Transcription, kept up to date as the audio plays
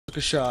Took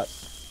a shot.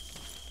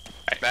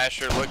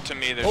 Basher, look to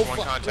me. There's one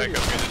contact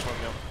over here. There's one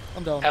mill.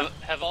 I'm down.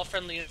 Have all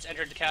friendly units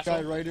entered the castle?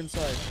 Guy right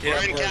inside. Yeah,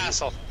 we're in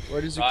castle.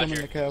 Right as you come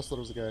in the castle,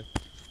 there's a guy.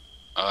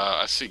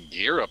 I see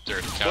gear up there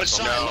at the castle. Which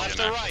side,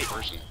 left or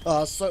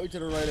right? Slightly to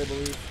the right, I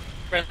believe.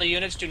 Friendly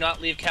units do not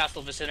leave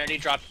castle vicinity,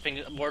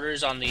 dropping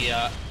mortars on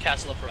the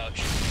castle approach.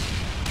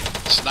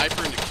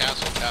 Sniper in the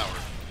castle tower.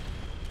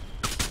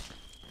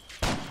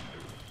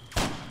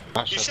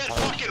 You said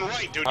fucking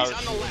right, dude. He's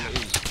on the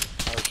left.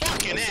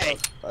 Fucking A.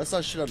 I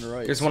saw shit on the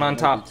right. There's one on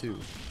top. Too.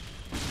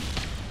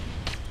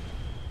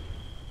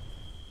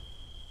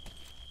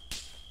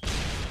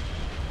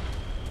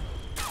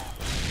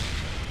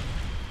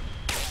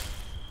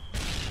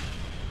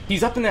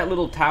 He's up in that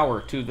little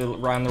tower to the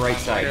on the right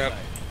side. Yep.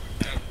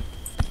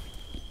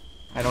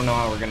 I don't know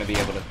how we're gonna be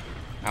able to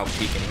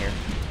outpeak him here.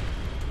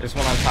 There's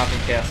one on top of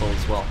the castle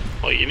as well.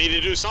 Well, you need to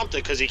do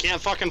something, because he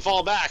can't fucking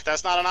fall back.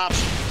 That's not an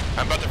option.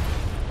 I'm about to...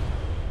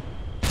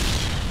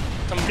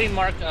 Somebody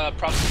mark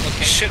proximate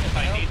location. If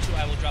I need to,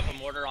 I will drop a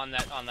mortar on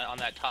that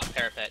top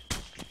parapet.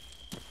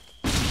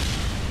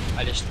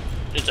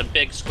 It's a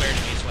big square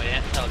to me, so I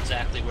can't tell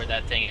exactly where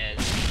that thing is.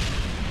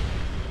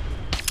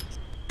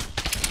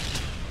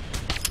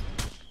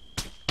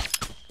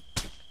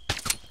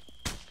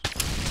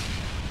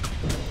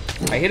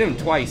 I hit him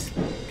twice.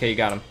 Okay, you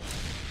got him.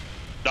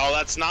 No,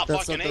 that's not fucking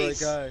That's not the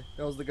Ace. right guy.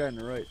 That was the guy on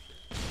the right.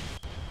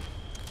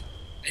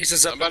 Ace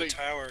is up in the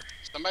tower.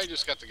 Somebody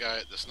just got the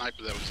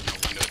sniper that was in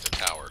the window at the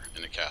tower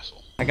in the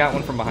castle. I got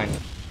one from behind.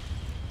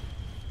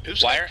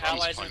 Why are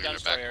allies in the gun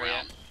store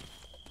area?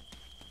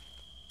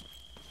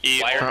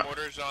 Wire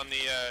mortars on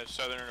the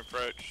southern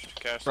approach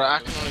to castle.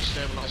 Right, I can only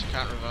stabilize,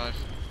 can't revive.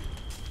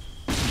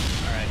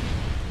 Alright.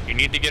 You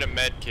need to get a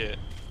med kit.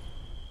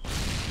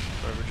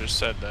 Whoever just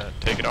said that.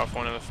 Take it off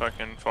one of the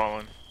fucking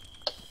fallen.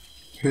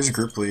 Who's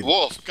group lead?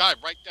 Wolf, guy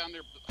right down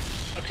there.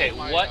 Okay,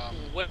 what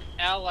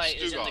ally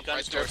is in the gun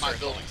right store there at my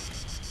circle? building.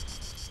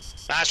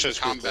 Basher's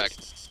Combat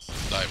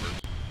diver.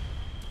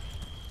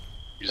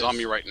 He's on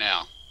me right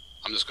now.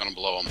 I'm just gonna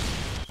blow him.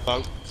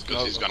 Oh,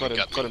 Because he's gonna get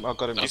me. I've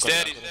got him. He's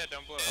dead,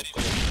 don't blow him.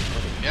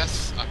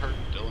 Yes, I heard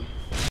Dylan.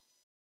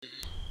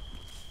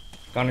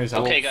 Gunner's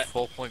out. Okay, got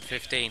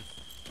 4.15.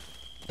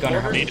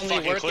 Gunner, Need to only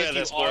fucking work clear if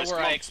this, you are boys. where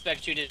Come I on.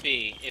 expect you to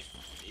be.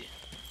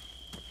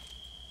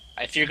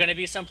 If you're gonna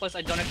be someplace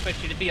I don't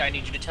expect you to be, I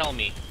need you to tell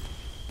me.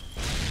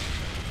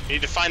 You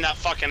need to find that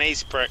fucking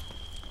Ace prick.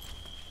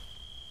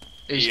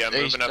 Yeah,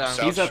 moving up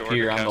south he's up shore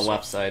here to on the castle.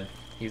 left side.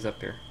 He's up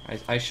here.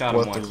 I shot him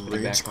What once, the but he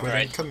rage backed quit? off.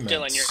 Alright, Commence.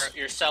 Dylan,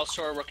 you're south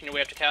shore working your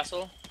way up to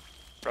castle?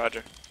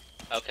 Roger.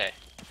 Okay.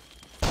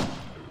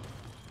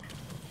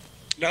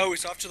 No,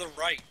 he's off to the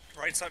right.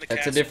 Right side of That's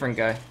castle. a different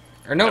guy.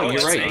 Or no, you're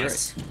it's right, you're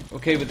Ace. right.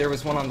 Okay, but there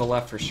was one on the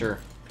left for sure.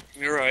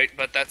 You're right,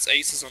 but that's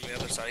Aces on the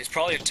other side. He's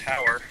probably a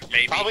tower,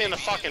 maybe. Probably in the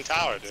fucking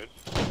tower, dude.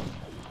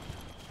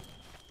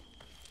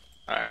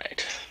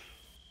 Alright.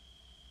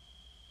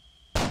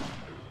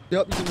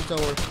 Yep, he's in the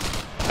tower.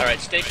 Alright,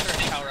 stationary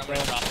tower, I'm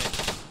gonna drop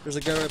it. There's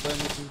a guy right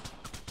behind me too.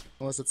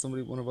 Unless it's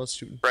somebody, one of us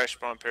shooting. Fresh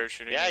spawn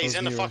parachuting. Yeah, he's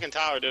in the Nero. fucking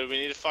tower, dude. We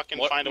need to fucking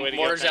find a way to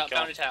Mortars get that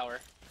outbound kill. to tower.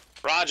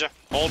 Roger.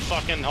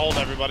 Hold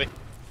everybody.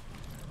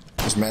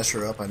 Is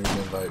Masher up? I need to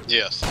invite.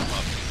 Yes, I'm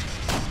up.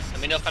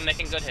 Let me know if I'm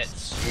making good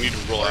hits. We need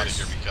to roll out of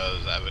here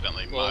because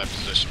evidently my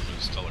position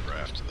was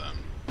telegraphed to them.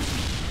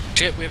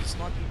 Shit, we have a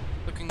sniper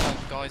looking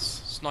at guys.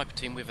 Sniper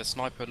team, we have a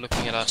sniper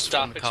looking at us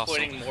Stop from the castle.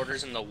 exploiting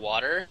mortars in the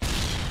water.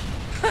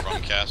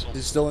 From castle.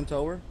 He's still in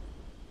tower?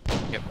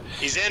 Yep.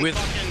 He's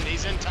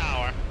in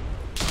tower.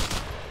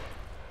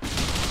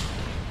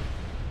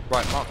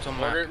 Right, marked on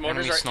map. Mortars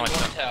Enemy are sniper.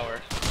 in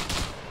tower.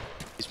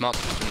 He's marked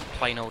with a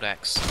plain old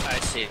axe. I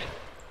see it.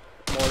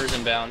 Mortars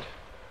inbound.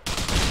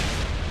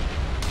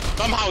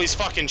 Somehow he's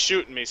fucking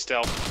shooting me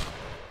still.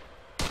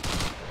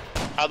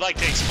 I'd like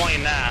to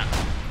explain that.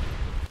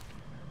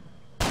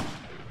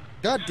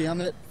 God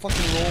damn it.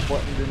 Fucking roll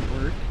button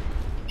didn't work.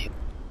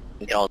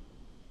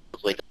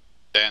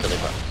 Dan, north.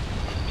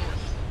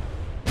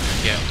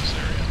 Yeah. This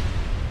area.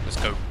 Let's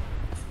go.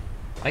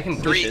 I can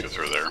push Go it.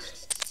 through there.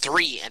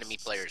 3 enemy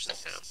players in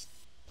town.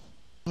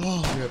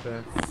 Oh, we got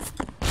back.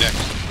 Yeah,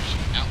 'cause they're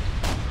pushing out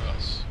for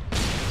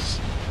us.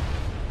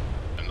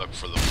 And look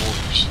for the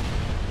mortars. Oh,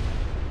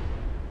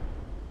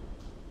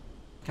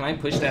 Can I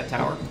push that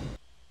tower?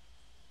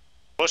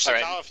 Push the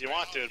Alright. tower if you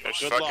want to, but There's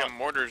good fucking luck.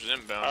 mortars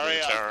inbound Hurry to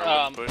the up. tower.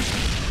 I wouldn't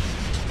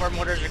push. Where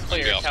mortars are clear,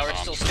 Maybe I'll tower's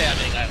bomb. still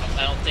standing. I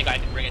don't think I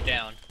can bring it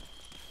down.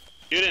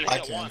 You didn't I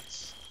hit it can.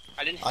 once.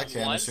 I didn't hit I it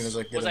can, as once. soon as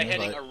I get Was I an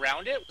hitting invite.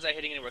 around it? Was I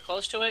hitting anywhere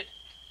close to it?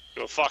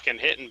 You were fucking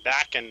hitting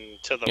back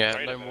and to the Yeah,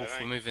 right no of it, more I for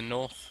think. moving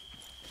north.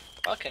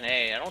 Fucking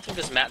A, I don't think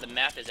the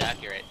map is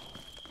accurate.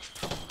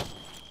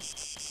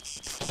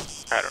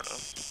 I don't know.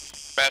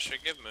 Basher,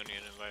 give Mooney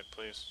an invite,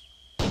 please.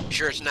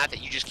 Sure it's not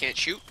that you just can't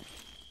shoot?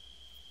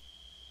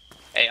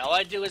 Hey, all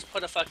I do is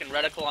put a fucking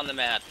reticle on the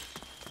map.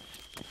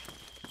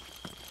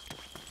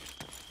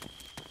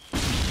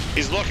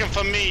 He's looking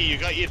for me. You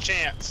got your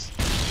chance.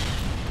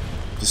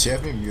 Does he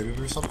have me muted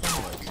or something?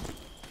 Like,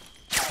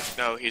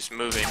 No, he's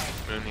moving,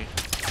 Mooney.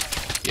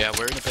 Yeah,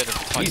 we're in a bit of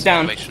a tight He's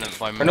down. situation at the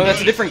moment. Or no,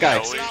 that's a different guy.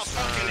 It's not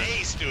fucking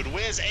Ace, dude.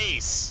 Where's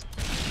Ace?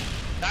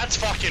 That's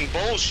fucking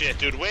bullshit,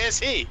 dude. Where's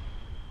he?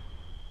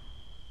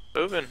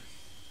 Moving.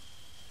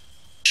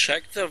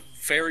 Check the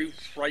very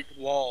right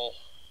wall.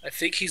 I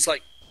think he's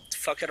like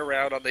fucking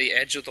around on the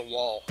edge of the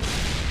wall.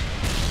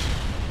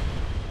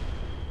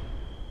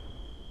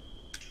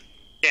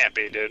 Can't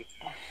be, dude.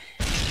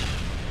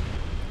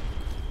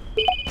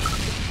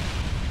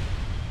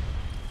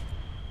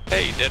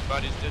 Hey, dead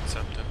bodies did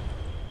something.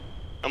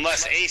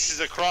 Unless Ace is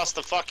across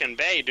the fucking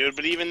bay, dude.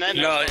 But even then,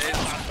 No,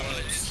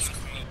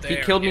 He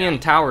killed me in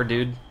tower,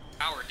 dude.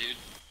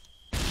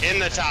 in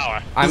the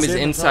tower. I was in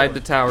the inside tower. the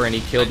tower and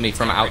he killed me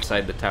from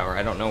outside the tower.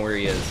 I don't know where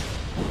he is.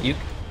 You?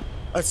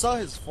 I saw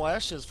his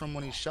flashes from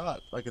when he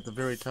shot, like at the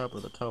very top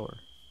of the tower.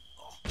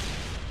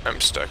 I'm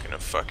stuck in a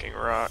fucking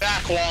rock.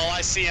 Back wall.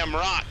 I see him.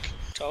 Rock.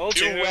 Told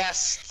Due you.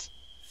 west.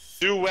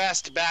 Due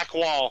west. Back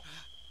wall.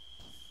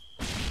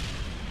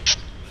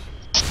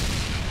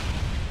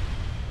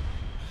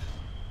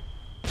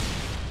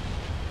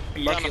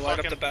 Monkey, the light up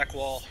fucking- the back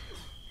wall.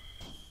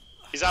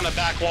 He's on the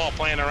back wall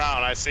playing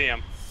around. I see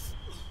him.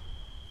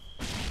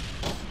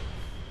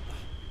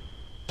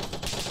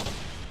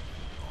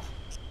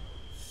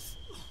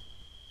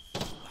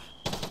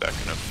 Stuck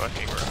in a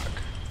fucking rock.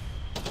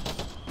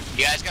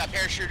 You guys got a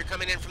parachuter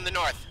coming in from the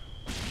north.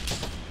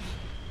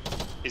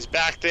 He's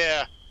back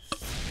there.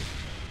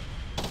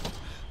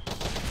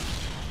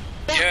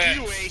 Fuck Yes.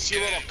 you, Ace, you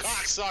little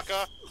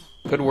cocksucker.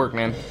 Good work,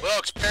 man.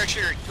 Wilkes,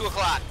 parachuter, 2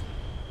 o'clock.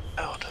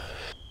 Out.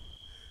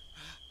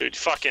 Dude,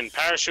 fucking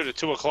parachute at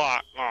 2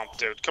 o'clock. Oh,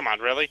 dude, come on,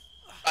 really?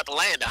 About to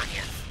land on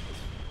you.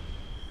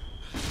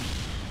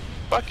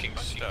 Fucking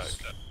stuck.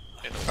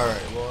 In a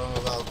Alright, well,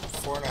 I'm about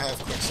 4.5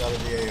 clicks out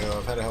of the AO.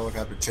 I've had a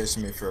helicopter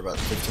chasing me for about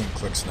 15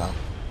 clicks now.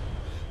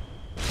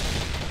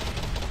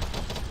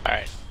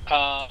 Alright.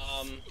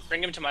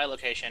 Bring him to my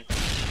location.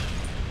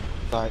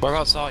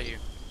 Whereabouts are you?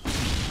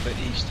 But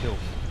East Hill.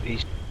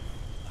 East.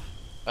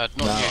 Not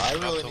No, you. I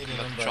I'm really talking need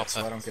an about the invite so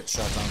I chopper. don't get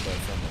shot down by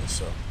friendly,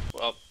 so...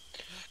 Well,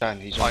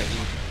 Dan, he's on. okay.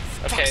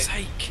 Fuck's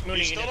sake. Mooney, You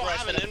you still need don't to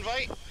have rest an in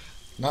invite?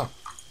 No.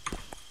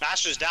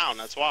 Masher's down,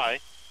 that's why.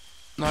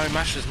 No,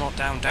 Masher's not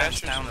down. Dan's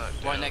Masher's down not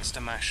right down. next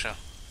to Masher.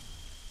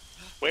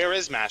 Where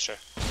is Masher?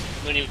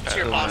 Mooney, what's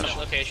your boss's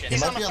location? He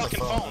He's might on the be on the fucking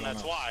phone, I phone, don't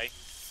that's know. why.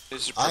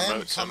 This is I am promote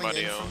coming somebody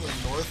in else. from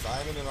the north. I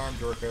am in an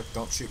armed orca.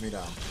 Don't shoot me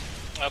down.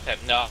 Okay,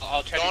 no,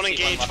 I'll try Don't to see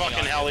engage one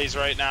fucking helis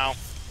right now.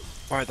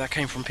 Right, that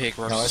came from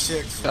Pigros. No, I see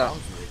a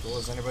ground vehicle.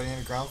 Is anybody in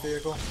a ground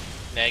vehicle?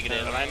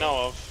 Negative. That I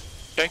know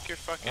of. Check your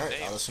fucking Alright,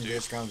 I'll names, just dude.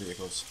 engage ground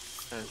vehicles.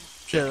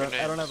 Shit, your I don't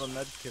names. have a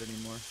med kit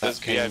anymore. Says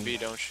That came- BIB,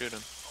 don't shoot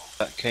him.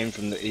 That came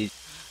from the east.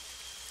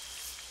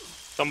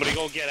 Somebody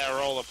go get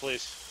Arola,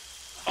 please.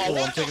 Oh, Hold on,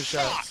 what I'm the taking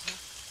fuck? shots.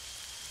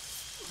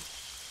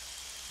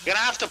 You're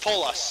gonna have to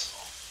pull us.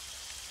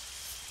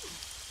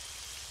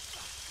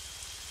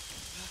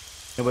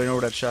 Anybody know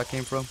where that shot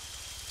came from?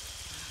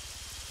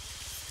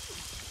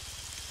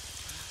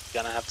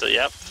 Gonna have to,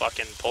 yep,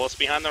 fucking pull us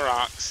behind the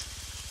rocks.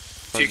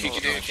 If you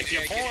If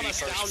you're pulling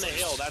us down the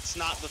hill, that's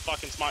not the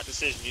fucking smart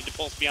decision. You need to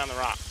pull us behind the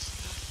rocks.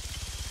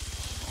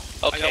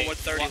 Okay, I got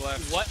 130 what,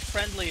 left. What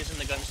friendly is in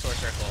the gun store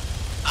circle?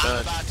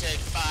 I'm about to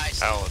buy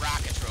some Paladin.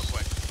 rockets real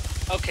quick.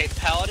 Okay,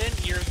 Paladin,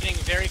 you're getting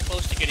very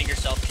close to getting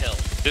yourself killed.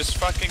 Just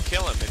fucking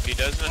kill him. If he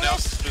doesn't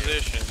announce his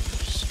position,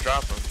 just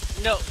drop him.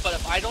 No, but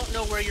if I don't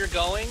know where you're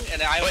going,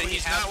 and I But already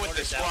he's have not with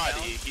the orders squad.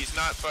 outbound- He's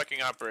not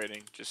fucking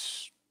operating.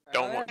 Just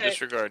don't Alright.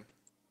 disregard.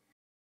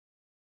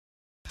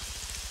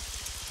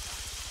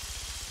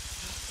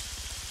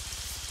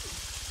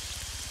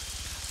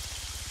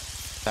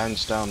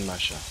 Dan's down,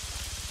 Masher.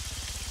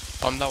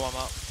 I'm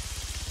up.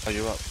 Are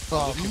you up?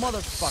 Oh,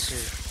 motherfucker.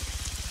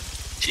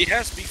 He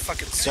has to be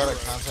fucking Got zero. a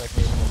contact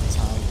movement at the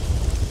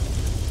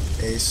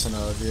time. Ace in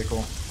a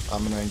vehicle.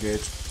 I'm gonna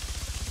engage.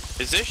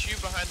 Is this you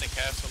behind the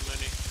castle,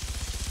 Mooney?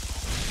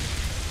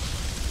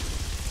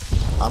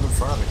 I'm in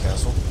front of the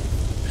castle.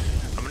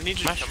 I'm gonna need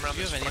you to Mash, come around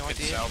do you this have any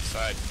fucking idea? south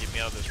side and get me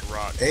out of this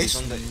rock. Ace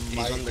on the- he's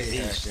might on the be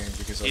east. hacking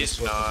because I He's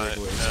just what the not,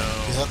 vehicle is.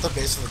 no. He's at the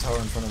base of the tower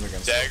in front of the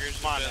gun. Daggers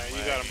Come on, have there, been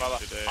you got him, brother.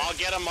 lagging today. I'll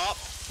get him up.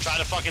 Try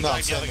to fucking No, I'm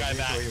drag the saying other the guy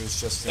vehicle back. he was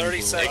just in 30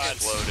 blew seconds. up.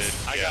 Exploded.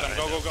 I Yeah, got him.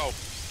 Go, know. go, go.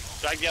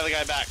 Drag the other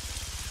guy back.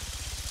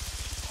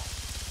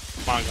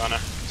 Come on,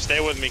 Gunner. Stay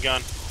with me,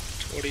 Gun.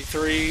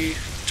 23,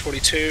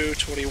 22,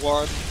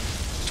 21,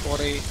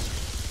 20,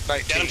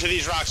 19, Get him to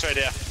these rocks right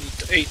there.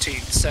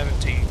 18,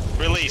 17.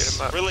 Release. Get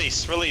him up.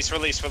 Release. Release.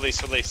 Release.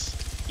 Release.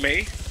 Release.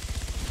 Me?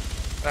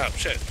 Oh,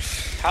 shit.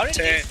 How did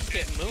 10. Ace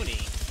get Mooney?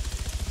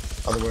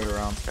 Other way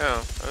around.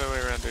 Oh, other way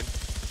around, dude.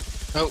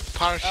 Oh,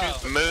 parachute. Oh.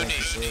 Mooney, Thank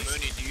you, sir.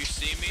 Mooney, do you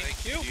see me?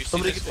 Thank you. Do you see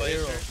Somebody this get the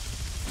laser?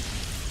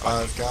 arrow.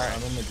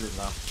 I'm in the group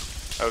now.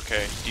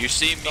 Okay. Do you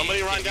see me?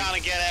 Somebody run Can you- down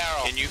and get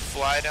Arrow. Can you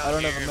fly down I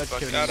don't here have a and med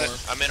kit fucking- anymore.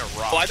 I'm in a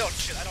rock. Well, I don't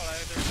either.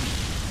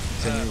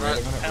 Can you wait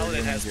a minute?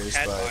 Paladin We're has engaged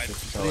had by mine. 50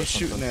 What cal are or you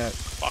shooting something. at?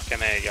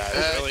 Fucking A, guys.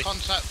 Really?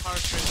 Contact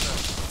parachuter.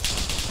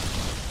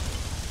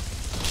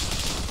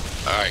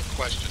 Alright,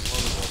 question.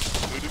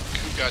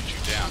 Who got you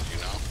down, do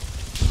you know?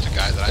 It's a the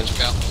guy that I took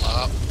out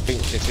up. They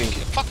think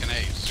Fucking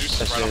A,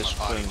 Zeus is right on my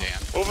body, Dan.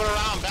 Moving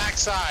around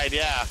backside,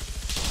 yeah.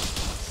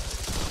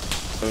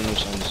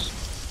 bonus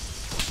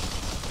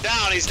on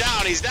Down, he's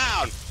down, he's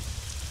down.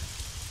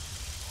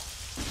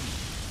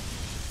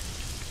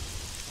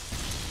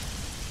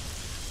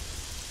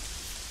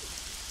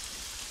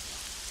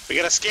 We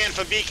gotta scan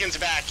for beacons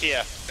back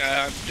here.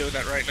 I'm doing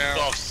that right now.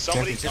 Oh,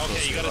 somebody, Championship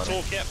okay, you got a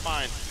buddy. toolkit?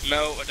 Fine.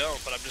 No, I don't,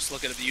 but I'm just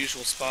looking at the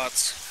usual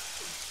spots.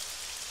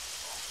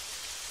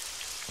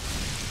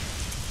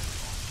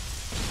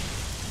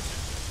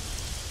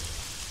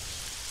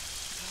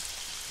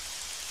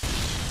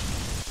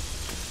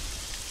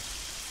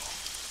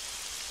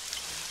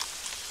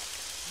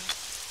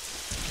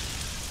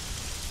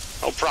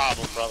 No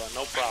problem, brother,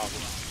 no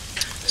problem.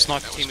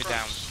 Sniper That was team are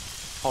down.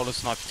 gross. Whole of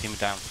sniper team are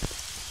down.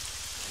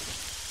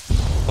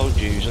 told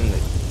you, isn't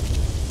it?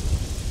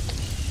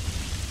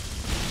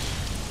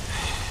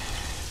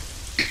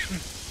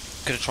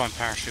 Gonna try and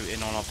parachute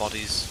in on our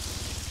bodies.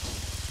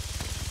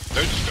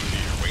 They're just gonna be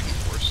here waiting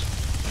for us.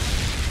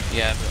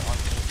 Yeah, but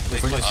we're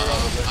If we close. can figure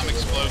out I'm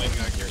exploding.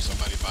 I hear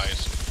somebody by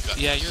us.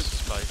 Yeah, yours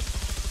explode.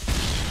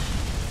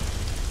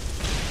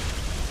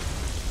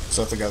 Is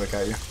that the guy that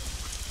got you?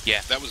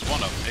 That was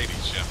one of them,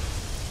 Hades, yeah.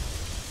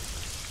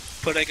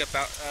 Putting a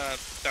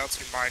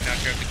bouncing mine down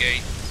here at the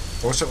gate.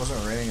 I wish it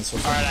wasn't raining. It's so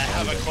Alright, I fucking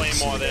have a cold. I can see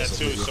claymore the there guys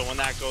too, over here. so when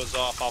that goes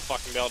off, I'll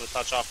fucking be able to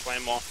touch off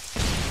claymore.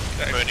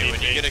 Mooney, when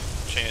you get a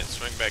chance,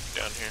 swing back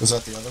down here. Was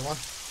that the other one?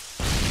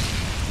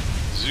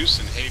 Zeus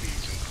and Hades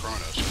and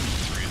Kronos are the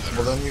three that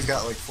Well, are. then you've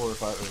got like 4 or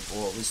 5,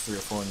 well, at least 3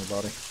 or 4 in your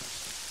body.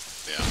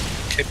 Yeah.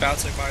 Okay,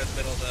 bouncing mine in the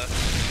middle of the...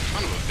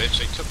 Son of a bitch,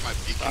 they took my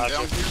beacon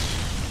down here.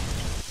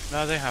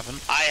 No, they haven't.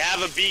 I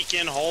have a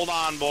beacon, hold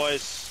on,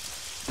 boys.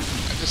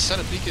 I just set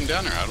a beacon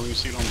down there. I don't even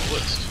see it on the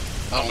list.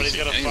 I don't Somebody's see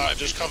gonna any of my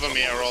just beacons cover on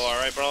me the a roll, list.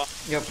 alright, bro?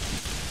 Yep.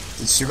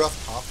 Did Sugoth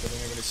pop? Did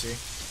anybody see?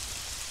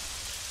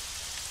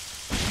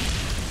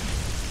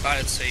 I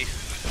didn't see.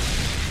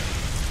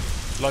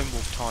 Lone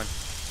wolf time.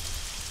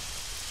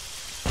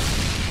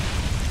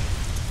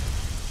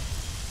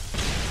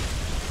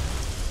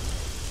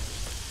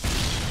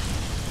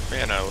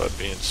 Man, I love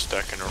being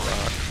stuck in a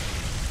rock.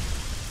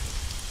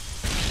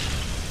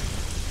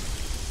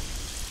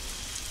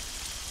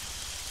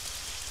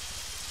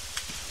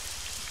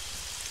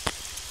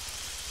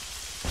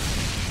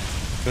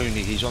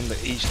 Mooney, he's on the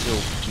east hill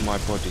to my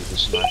body, the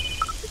sniper.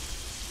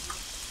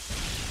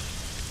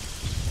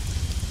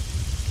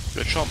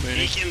 Good shot,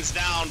 Mooney. Beacon's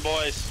down,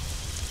 boys.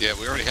 Yeah,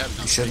 we already had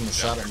another You shouldn't beacon have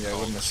shot down him, there yeah, I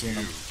wouldn't called have seen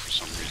him. Q for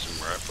some reason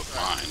where I put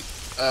mine.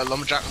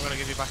 Lumberjack, I'm gonna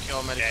give you back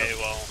your medical. Okay,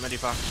 well.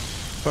 Medipack.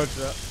 Touch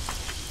that.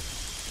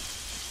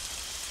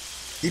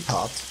 He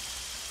popped.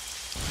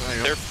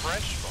 They're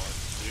fresh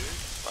spawns, dude.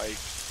 Like,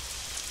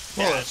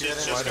 Well, Yeah, if you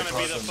it's had just it gonna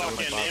right be the across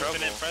fucking them, they would've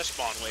infinite fresh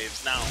spawn waves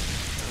now.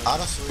 popped.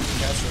 Honestly,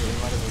 Castle, we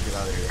might as well get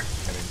out of here.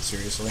 I mean,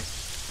 seriously.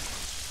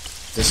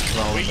 This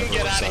Kavala We can never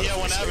get works out of here if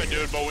we whenever, stay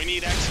here. dude, but we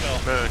need exfil.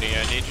 Mooney,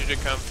 I need you to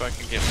come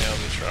fucking get me out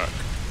of this rock.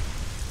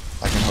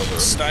 I can hover.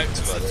 Snipe, That's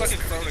the about it.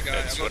 fucking Corona guy.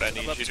 That's I'm what I up-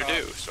 I'm need up you to top.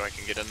 do, so I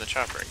can get in the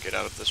chopper and get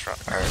out of this rock.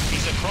 Alright.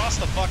 He's across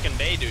the fucking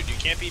bay, dude. You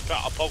can't be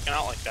poking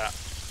out like that.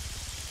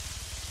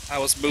 I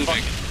was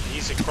moving.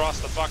 He's across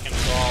the fucking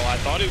wall. I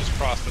thought he was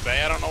across the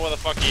bay. I don't know where the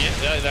fuck he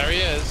is. There he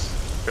is.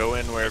 Go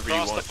in wherever you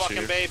Across the want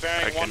fucking to. bay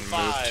bearing I can 1-5.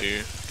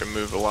 I can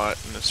move a lot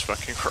in this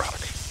fucking rock.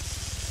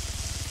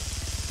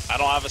 I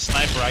don't have a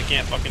sniper. I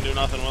can't fucking do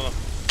nothing with him.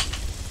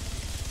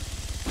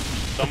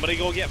 Somebody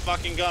go get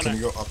fucking Can Gunner.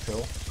 you go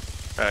uphill?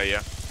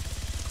 Yeah.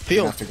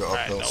 You have to go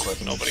Alright, uphill no- so I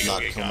can nobody go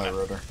not get kill my Gunner.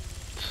 rotor.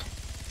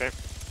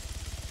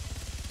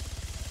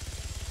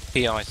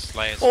 PI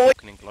Slayers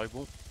fucking in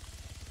global.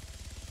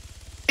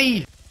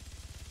 It's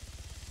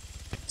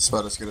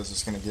about as good as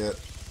it's gonna get.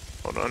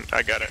 Hold on,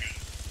 I got it.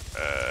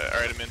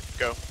 Alright, I'm in.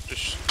 Go.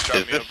 Just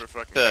drop me over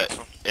fucking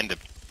castle.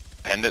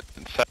 Independent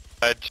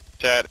side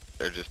chat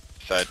or just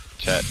side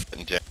chat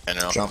in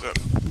general? Jump. What's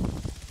up?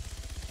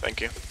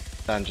 Thank you.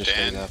 Dan, just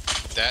Dan, stay there.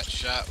 that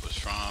shot was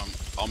from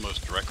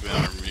almost directly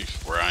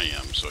underneath where I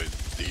am, so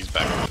he's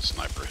back on the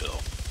sniper hill.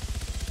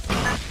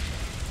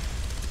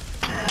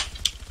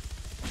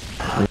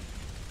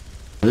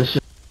 This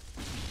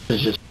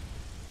is just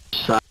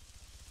side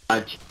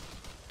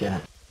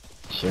chat.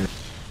 Sure.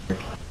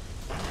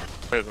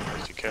 Wait a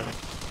minute, you can.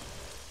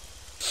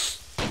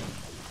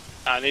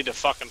 I need to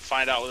fucking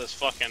find out where this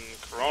fucking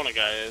Corona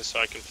guy is so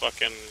I can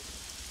fucking...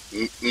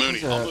 Mooney,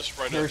 He's a almost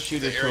right up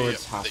parachuted the area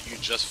towards that you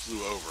just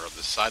flew over,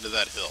 the side of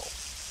that hill.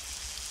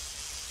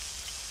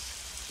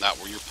 Not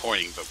where you're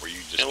pointing, but where you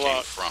just Hey, came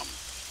look. from.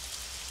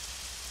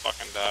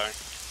 fucking die.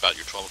 About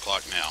your 12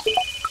 o'clock now.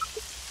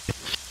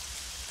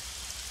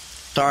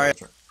 Sorry.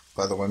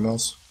 By the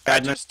windmills? I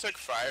just took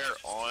fire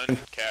on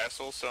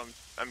castle, so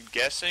I'm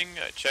guessing.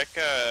 Check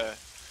the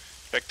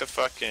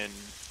fucking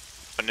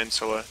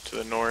peninsula to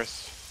the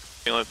north.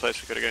 The only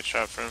place we could have got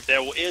shot from.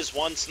 There is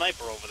one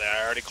sniper over there.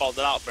 I already called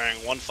it out, bearing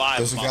 1-5.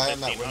 There's a about guy in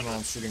that 1500. windmill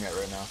I'm shooting at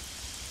right now.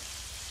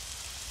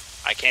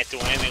 I can't do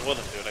anything with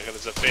him, dude. I got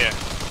his affair.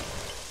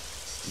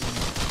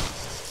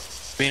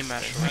 Me and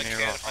Mash I are near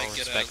can't if I our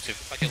get respective.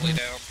 if I can lay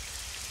down.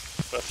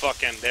 But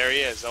fucking, there he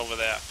is over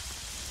there.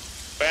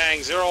 Bang,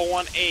 018,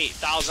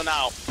 1,000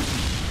 out.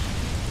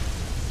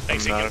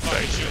 Thinks he can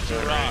fucking shoot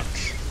through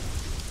rocks.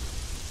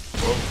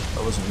 Whoa,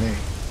 that wasn't me.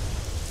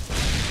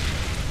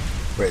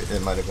 Wait,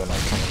 it might have been. I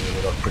kind of moved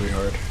it up pretty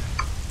hard.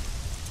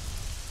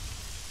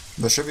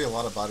 There should be a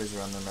lot of bodies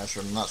around there,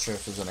 Masher. I'm not sure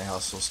if there's any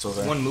hostiles still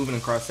there. One moving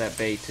across that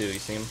bay too. You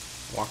see him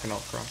walking all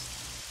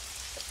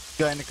across.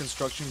 Guy in the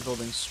construction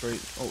building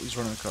straight. Oh, he's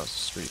running across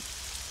the street.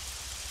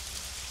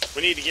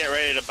 We need to get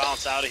ready to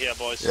bounce out of here,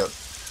 boys. Yep.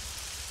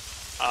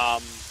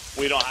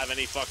 We don't have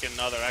any fucking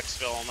other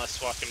exfil unless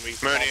fucking we.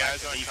 Mooney,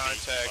 eyes on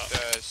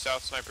contact.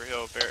 South Sniper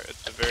Hill, at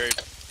the very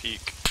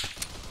peak.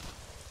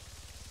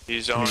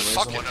 He's on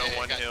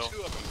 101 hill.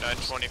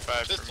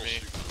 925 from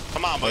me.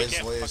 Come on, boy.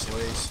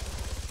 Lays.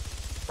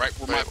 Right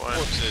where my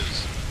corpse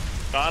is.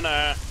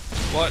 Connor.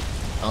 What?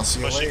 I don't see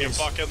a Pushing your Lays.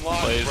 fucking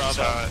log, Blaze is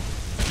brother. hot.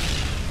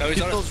 No, he's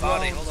Keep on his those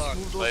body. rounds, Hold on.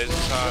 move those Blaze is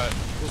rounds. hot.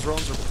 Those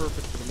rounds are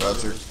perfect for the Roger,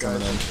 murderers, coming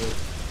guys. in.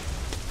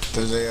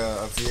 There's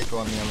a vehicle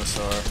on the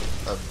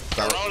MSR.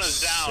 About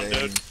Corona's the down,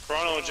 same. dude.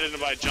 Corona was hit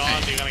by John.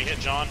 You gonna hit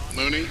John?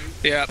 Mooney,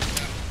 Yeah.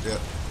 Yep.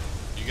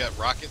 you got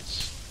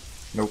rockets?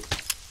 Nope.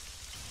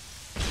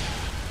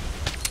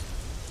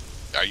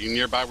 Are you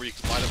nearby where you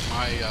can light up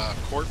my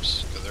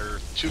corpse? Because there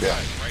are two Yeah.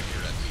 guys right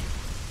here at me.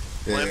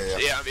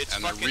 Yeah. It's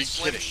And they're fucking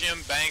Slim re-kitting.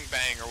 Shim Bang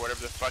Bang or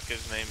whatever the fuck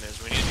his name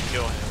is. We need to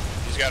kill him.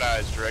 He's got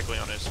eyes directly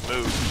on his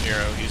move,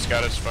 Nero. He's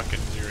got us fucking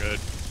zeroed.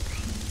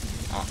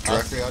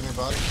 Directly on your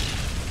body?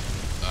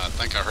 I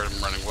think I heard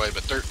him running away,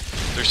 but there's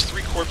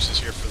 3 corpses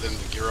here for them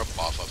to gear up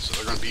off of, so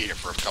they're going to be here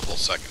for a couple of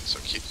seconds, so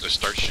just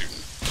start shooting.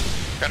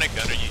 What kind of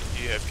gun do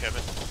you have,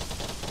 Kevin?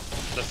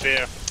 The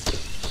fear.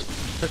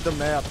 Check the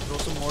map. Throw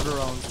some mortar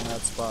rounds in that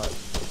spot.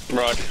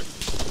 Roger.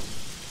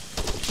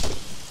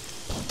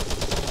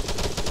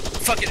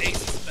 Fucking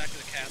Ace is back to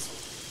the castle.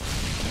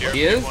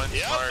 He is?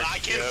 Yep, Smart. I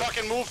can't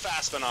fucking move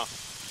fast enough.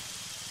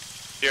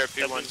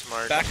 DRP1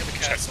 smart. Back of the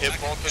castle. Hit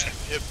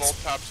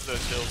both tops of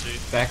those hills,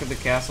 dude. Back of the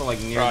castle,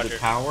 like near Roger. the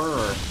tower,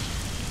 or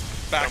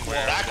Back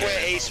Somewhere. Back where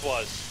Ace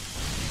was.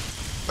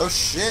 Oh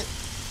shit!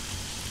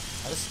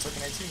 I just took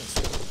an 18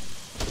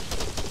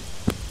 instead.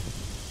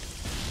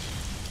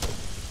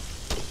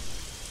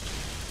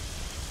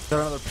 Got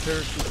another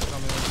parachute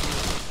coming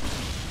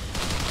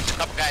in. A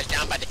couple guys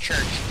down by the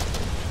church.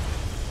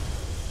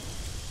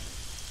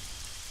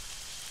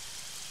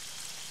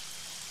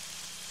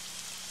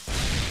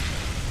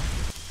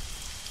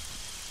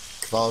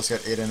 Kavala's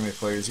got 8 enemy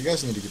players. You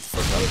guys need to get the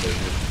fuck out of there,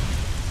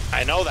 dude.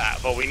 I know that,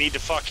 but we need to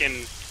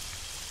fucking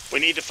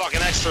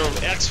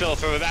exfil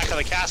through the back of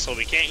the castle.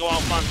 We can't go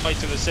out front and fight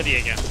through the city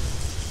again.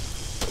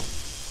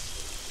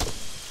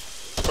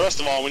 First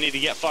of all, we need to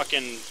get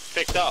fucking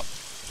picked up.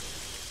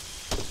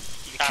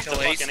 After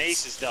fucking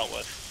Ace is dealt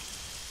with.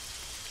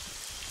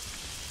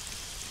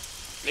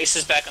 Ace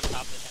is back on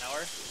top of the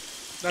tower.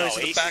 No, he's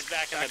in the Ace back- is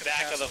back in back the of the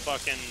back of the castle.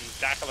 fucking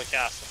back of the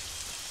castle.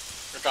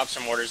 We'll drop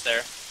some mortars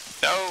there.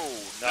 No.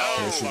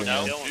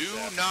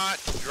 Do not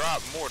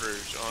drop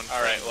mortars on.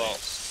 Alright, well,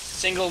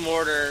 single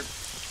mortar.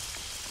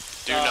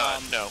 Do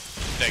not. No.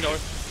 Negative.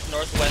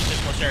 Northwest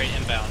discourse area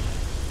inbound.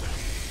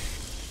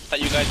 Thought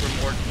you guys were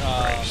more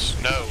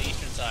Christ, no. the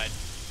eastern side.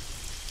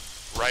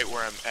 Right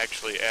where I'm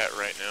actually at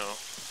right now.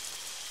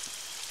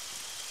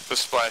 The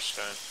splash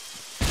time.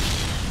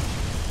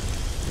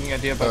 any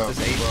idea about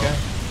this Ace guy?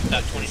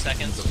 About 20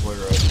 seconds. Deploy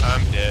right.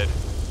 I'm dead.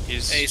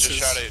 He's Aces. just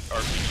shot at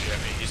RPG at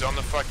me. He's on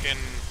the fucking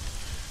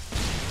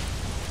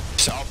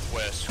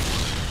southwest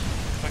corner.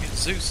 Fucking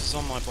Zeus is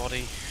on my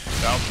body.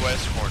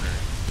 Southwest corner.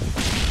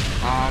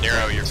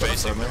 Nero, you're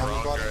facing the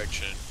wrong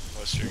direction.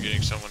 Unless you're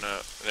getting someone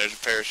up. And there's a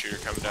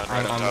parachuter coming down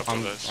right on top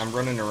of us. I'm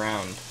running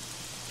around.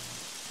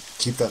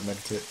 Keep that med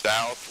kit.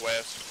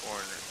 Southwest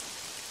corner.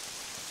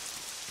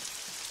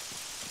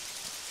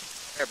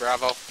 Hey,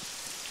 Bravo.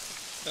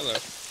 Hello.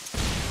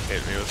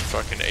 Hit me with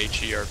fucking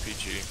HE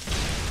RPG.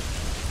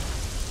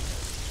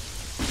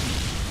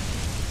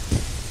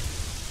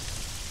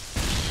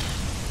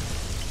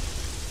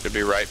 Could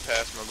be right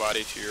past my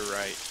body to your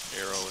right,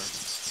 air roller.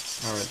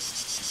 Alright.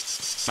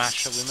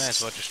 Masher, we may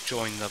as well just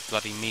join the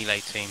bloody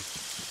melee team.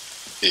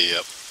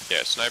 Yep.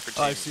 Yeah, sniper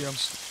team. I see him.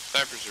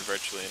 Snipers are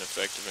virtually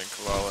ineffective in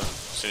Kavala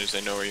as soon as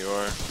they know where you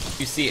are.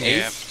 You see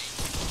Yeah. Ace?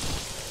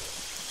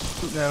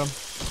 Shooting at him.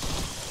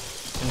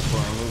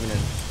 I'm moving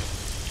in.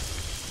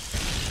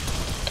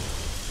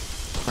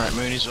 Alright,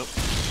 Mooney's up.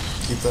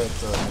 Keep that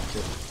med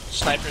kit.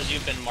 Snipers,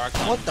 you've been marked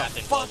on What the map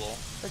and fuck? global.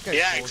 That guy's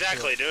Yeah, bullshit.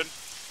 exactly, dude.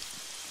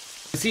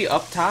 Is he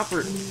up top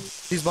or?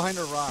 He's behind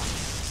a rock.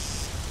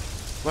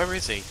 Where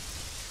is he?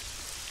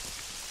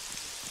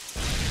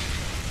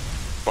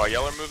 While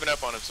y'all are moving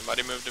up on him,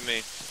 somebody move to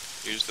me.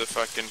 Use the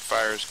fucking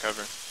fire as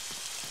cover.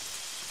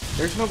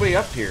 There's nobody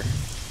up here.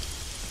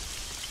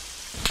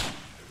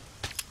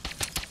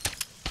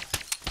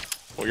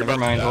 Well, you're Never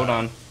about to mind. die. Hold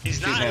on. He's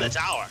Shoot not in the him.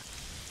 tower.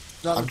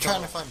 Not I'm in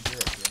trying the to find gear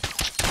up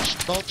here.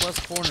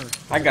 southwest corner.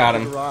 I got The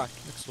him. rock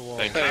next to the wall.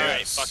 Thank you.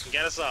 Alright, fucking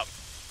get us up.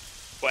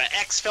 We're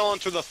exfilling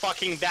through the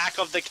fucking back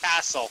of the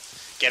castle.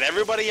 Get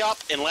everybody up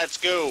and let's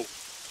go.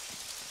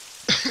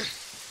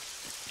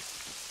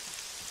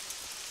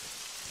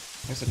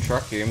 There's a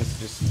truck here. Must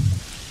just.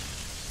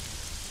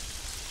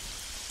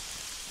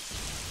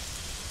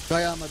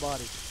 Guy on my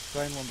body.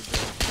 Guy in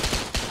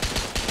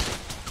lumberjack.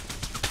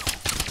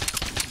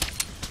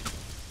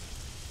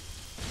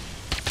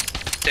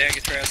 Dan,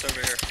 get your ass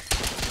over here.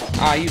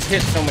 Ah, he's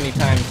hit so many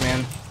times,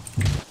 man.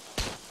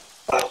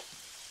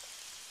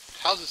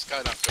 How's this guy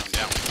not going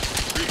down?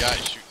 3 guys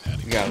shooting at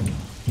him. You got him.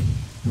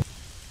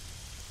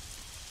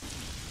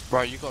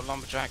 Right, you got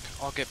lumberjack.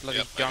 I'll get bloody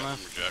Yep, I got gunner.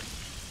 lumberjack.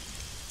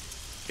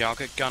 Yeah, I'll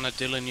get gunner.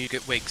 Dylan, you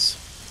get wigs.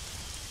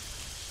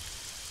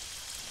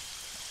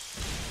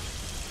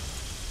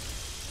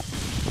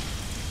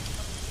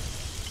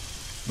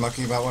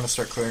 Monkey, you might want to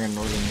start clearing a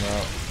northern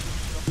route.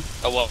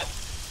 Oh, what?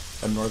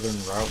 A northern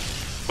route.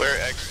 Clear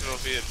exit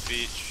via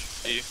beach.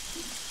 E.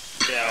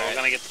 Yeah, we're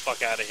gonna get the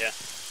fuck out of here.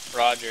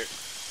 Roger.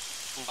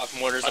 Lock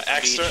mortars at the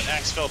Extra beach.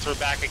 exfil through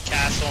back at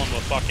castle, and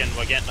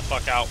we're getting the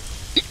fuck out.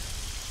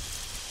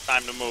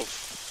 Time to move.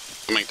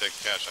 I'm gonna take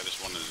cash. I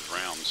just wanted his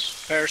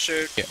rounds.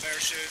 Parachute. Yeah.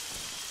 Parachute.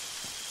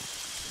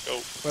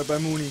 Go. Bye bye,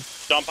 Mooney.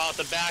 Jump out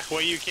the back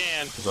where you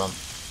can. Hold on.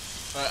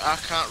 I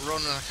can't run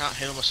and I can't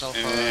heal myself.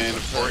 And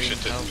of course it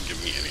didn't give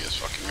me any of his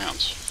fucking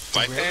rounds.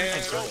 Fight them.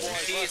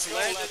 He's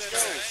landed it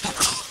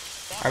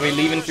out. Are we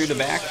leaving through the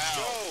back?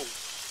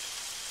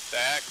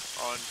 Back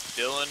on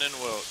Dylan and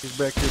Wilt. He's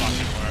back here.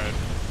 Alright.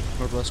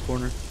 Northwest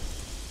corner.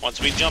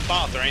 Once we jump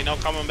out, there ain't no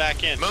coming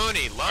back in.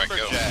 Mooney,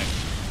 lumberjack.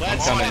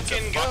 Let's I'm coming.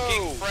 fucking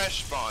Fucking go.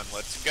 fresh spawn.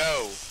 Let's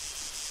go.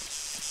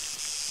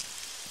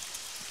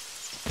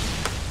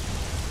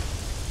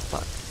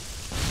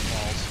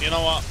 You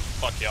know what?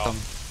 Fuck y'all.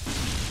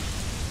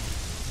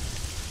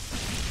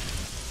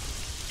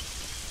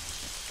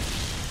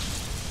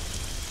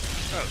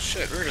 Oh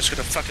shit, we're just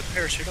gonna fucking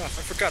parachute off.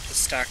 I forgot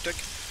this tactic.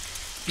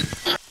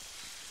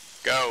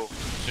 Go. As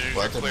soon as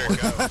What you're the- clear,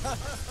 go.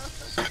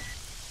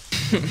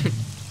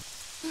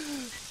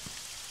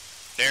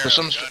 Darren, For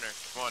some Gunner,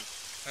 come on.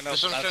 I know. For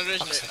some strange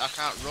reason, I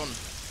can't run.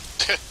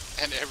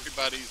 And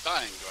everybody's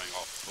dying going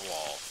off the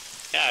wall.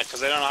 Yeah,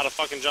 because they don't know how to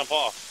fucking jump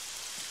off.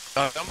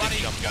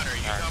 Somebody, Gunner,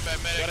 you combat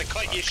You medic. gotta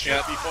cut your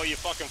shit before you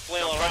fucking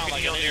flail Don't around fucking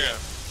like heal an Nero.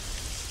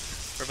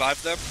 idiot.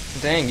 Revive them.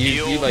 Dang,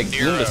 you like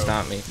Nero. zoomed to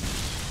stop me.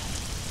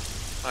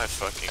 My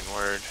fucking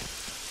word.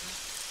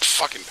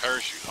 Fucking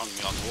parachute hung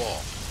me on the wall.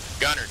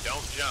 Gunner,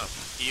 don't jump.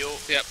 Heal.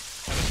 Yep.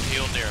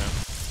 Heal Nero.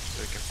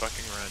 So he can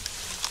fucking run.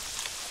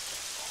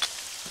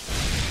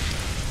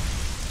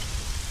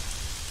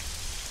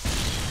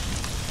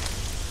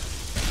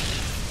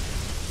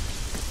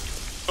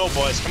 Go,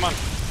 boys, come on.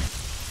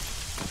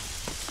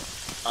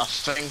 I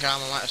think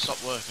Arma might have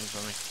stopped working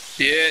for me.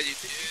 Yeah, you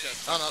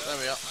Oh no, there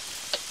we are.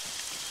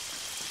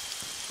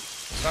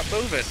 stop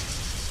moving.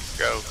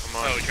 Go, come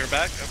on. Oh, you're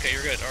back? Okay,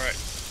 you're good. Alright.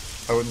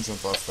 I wouldn't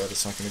jump off that.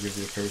 It's not going to give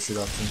you a parachute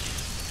option.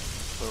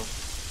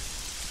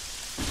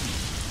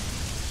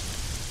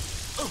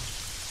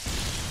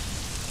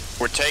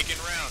 We're taking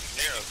rounds.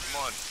 Nero, come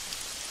on.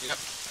 Yep.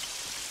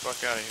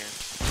 Fuck out of here.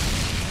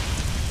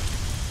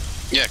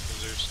 Yeah, because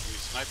there's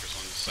snipers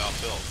on the south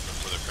hill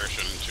where they're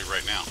parachuting into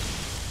right now.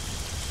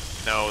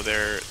 No,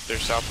 they're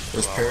south of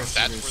There's Kavala.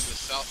 That's where parachuters. the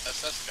south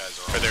SS guys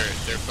are. Or all.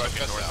 they're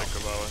fucking South. north of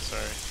Kavala,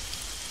 sorry.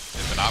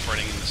 They've been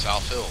operating in the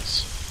south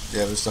hills.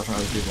 Yeah, there's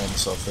definitely people on the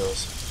South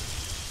Hills.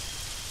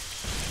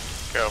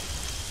 Go.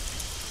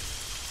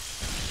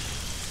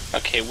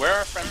 Okay, where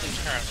are friendlies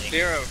currently?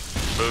 Nero.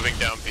 Moving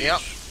down beach.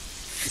 Yep.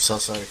 The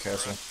south side of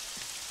Castle.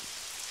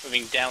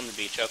 Moving down the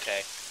beach,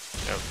 okay.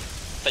 Yep.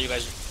 I thought you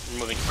guys were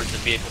moving towards the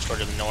vehicles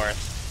toward the north.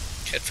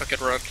 Can't fucking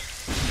run.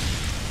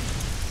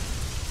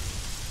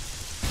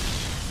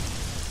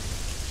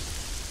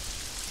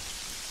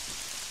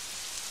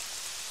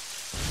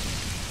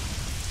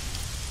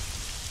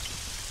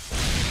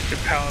 Your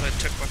paladin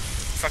took my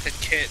fucking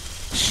kit.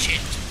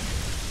 Shit.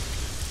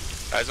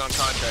 Eyes on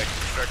contact,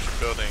 construction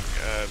building,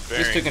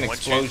 Just took bearing an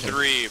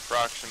 123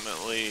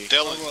 approximately.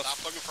 Dylan, stop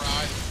looking for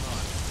eyes.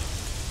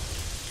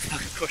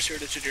 Of course you're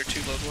an engineer too,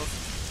 Lone Wolf.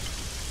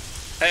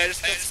 Hey, I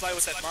just got to slide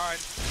with that mine.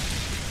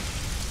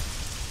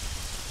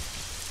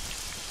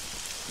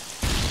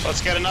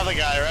 Let's get another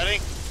guy,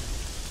 ready?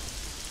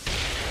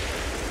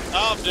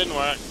 Oh, didn't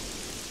work.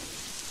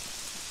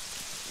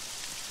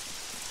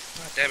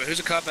 God damn it, who's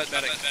a combat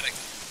medic?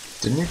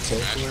 Didn't you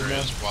kill Asher Killer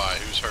is why?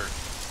 Who's hurt?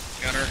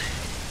 Gunner.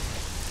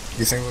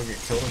 You think we'll get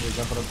killed if we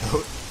jump on a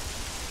boat?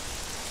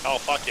 Oh,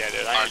 fuck yeah,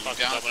 dude. Are I ain't you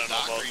fucking down at jumping the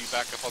on dock no or boat. are you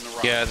back up on the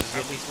rock? Yeah,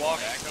 He's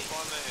walking. Back up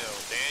on the hill.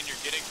 Dan, you're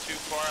getting too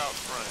far out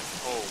front.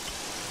 Hold.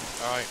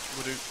 Alright,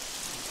 we'll do.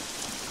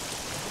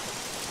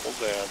 Hold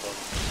there, bro.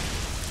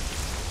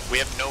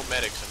 We have no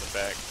medics in the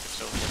back if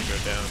someone's gonna go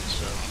down,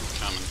 so. I'm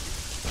coming.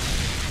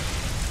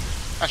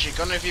 Actually,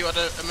 Gunner, if you had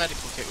a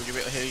medical kit, would you be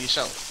able to heal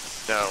yourself?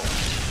 No.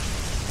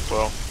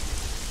 Well,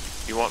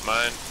 you want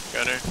mine,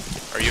 Gunner?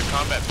 Are you a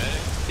combat medic?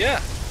 Yeah.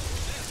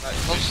 Right,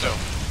 Do close so.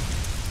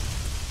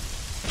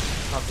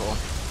 I've got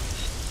one.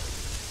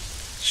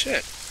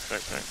 Shit.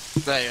 Backpack.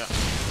 There you are.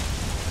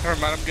 Never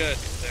mind, I'm good.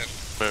 Then.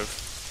 Move.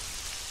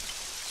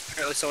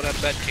 Apparently someone had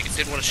a bed kick and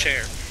didn't want to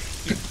share.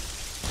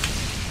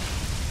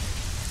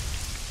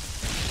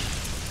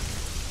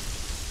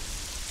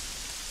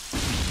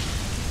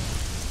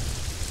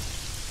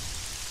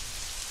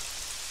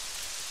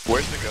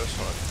 Where's the ghost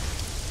one?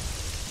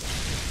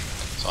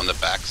 It's on the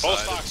back side of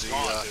Stock's the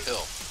gone,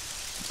 hill.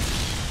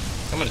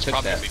 Someone It's took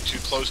probably that. gonna be too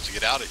close to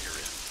get out of here.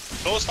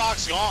 Ghost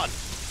Stock's gone.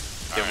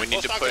 Then we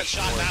need to push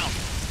shot more down.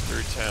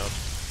 through town.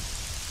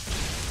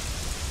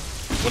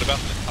 What about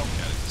the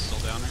Hellcat? Is it still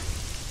down there?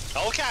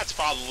 Hellcat's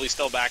probably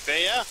still back there,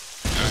 yeah.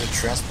 The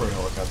transport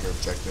helicopter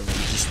objective.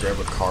 You just grab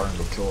a car and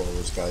go kill all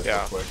those guys real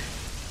quick.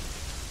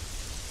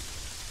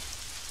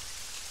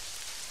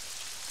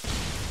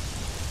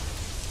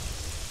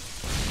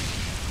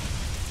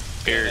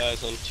 Here.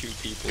 Guys on 2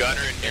 people.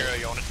 Gunner and Nero,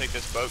 you want to take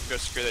this boat and go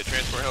secure that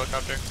transport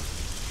helicopter?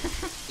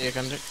 Yeah,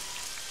 can do.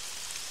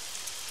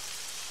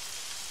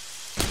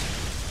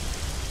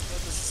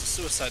 This is a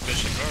suicide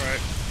mission,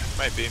 alright.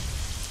 Might be.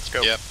 Let's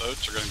go. Yeah,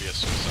 boats are gonna be a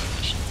suicide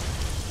mission.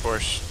 Of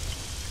course.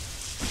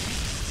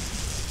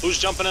 Who's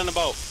jumping in the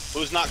boat?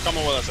 Who's not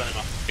coming with us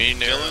anymore? Me,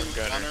 Nero, Dylan, and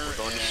Gunner. Gunner, We're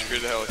going to and- secure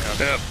the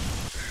helicopter.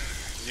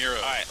 Nero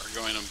Alright. are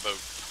going on boat.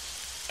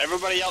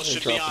 Everybody else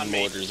should be on dropping me.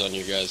 mortars on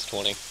you guys,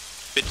 20.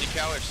 50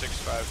 cal or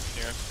 6.5,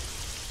 Nero?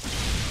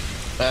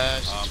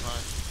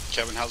 65.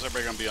 Kevin, how's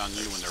everybody gonna be on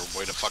you when they're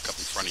way the fuck up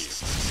in front of you?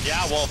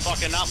 Yeah, well,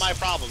 fucking not my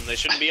problem. They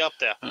shouldn't be up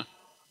there.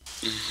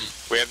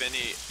 We have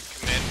any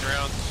command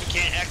rounds? We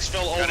can't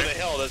exfil over Gunner? the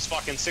hill. There's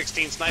fucking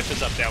 16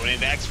 snipers up there. We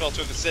need to exfil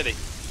through the city.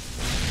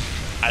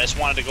 I just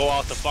wanted to go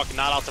out the fucking,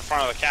 not out the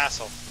front of the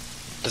castle.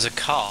 There's a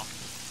car.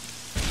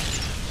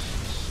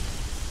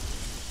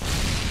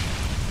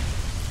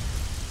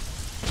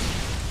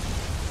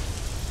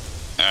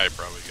 I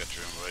probably got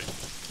your invite.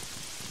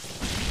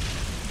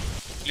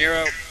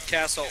 Nero,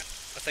 castle.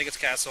 I think it's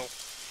castle.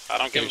 I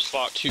don't give a There's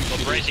fuck. 2 We're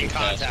shooters breaking in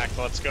castle. contact.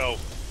 Let's go.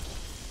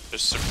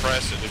 Just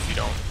suppress it if you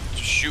don't.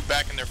 Just shoot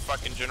back in their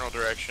fucking general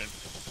direction.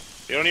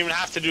 You don't even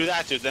have to do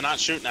that, dude. They're not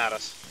shooting at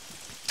us.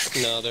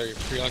 No, they're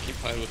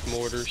preoccupied with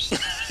mortars.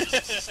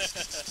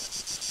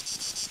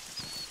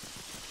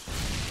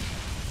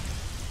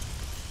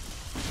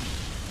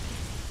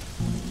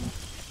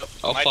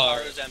 I'll My fire.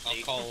 car is empty.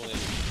 I'll call in.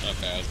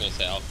 Okay, I was gonna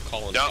say I'll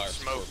call in Don't fire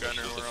smoke, support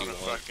Gunner. missions We're if on you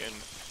a want. fucking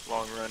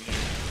long run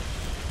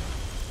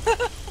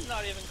here.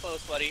 Not even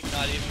close, buddy.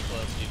 Not even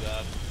close, you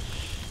got.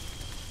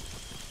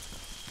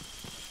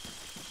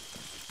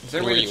 Is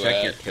there a Where way to you check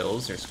at? your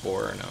kills or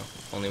score or no?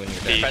 Only when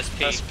you're P. dead. Press P.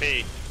 Press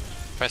P.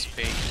 Press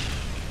P.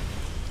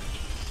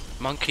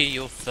 Monkey,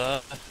 you're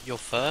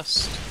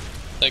first.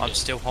 Thank I'm you.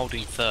 still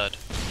holding third.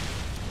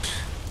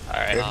 We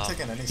Alright. haven't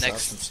taken any shots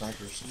next- from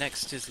snipers.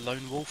 Next is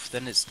Lone Wolf,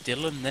 then it's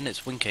Dylan, then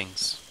it's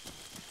Winkings.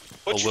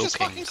 What'd Or you just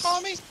fucking Wilkings.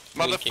 call me?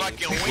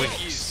 Motherfucking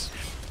Winkies.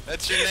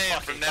 That's your name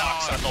from now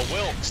on. Cocksucker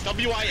Wilkes.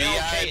 B.I.B.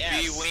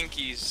 W-I-L-K-S.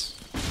 Winkies.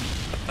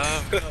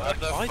 I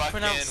Motherfucking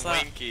pronounce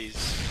that.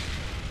 Winkies.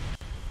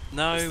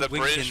 No, It's the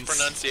British Winkins.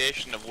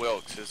 pronunciation of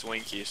Wilkes is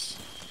Winkies.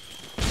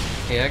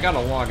 Hey, I gotta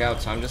log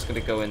out, so I'm just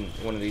gonna go in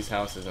one of these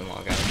houses and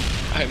log out.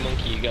 Alright,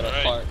 Monkey, you got a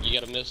Alright. fire. You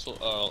got a missile.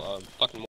 Fucking.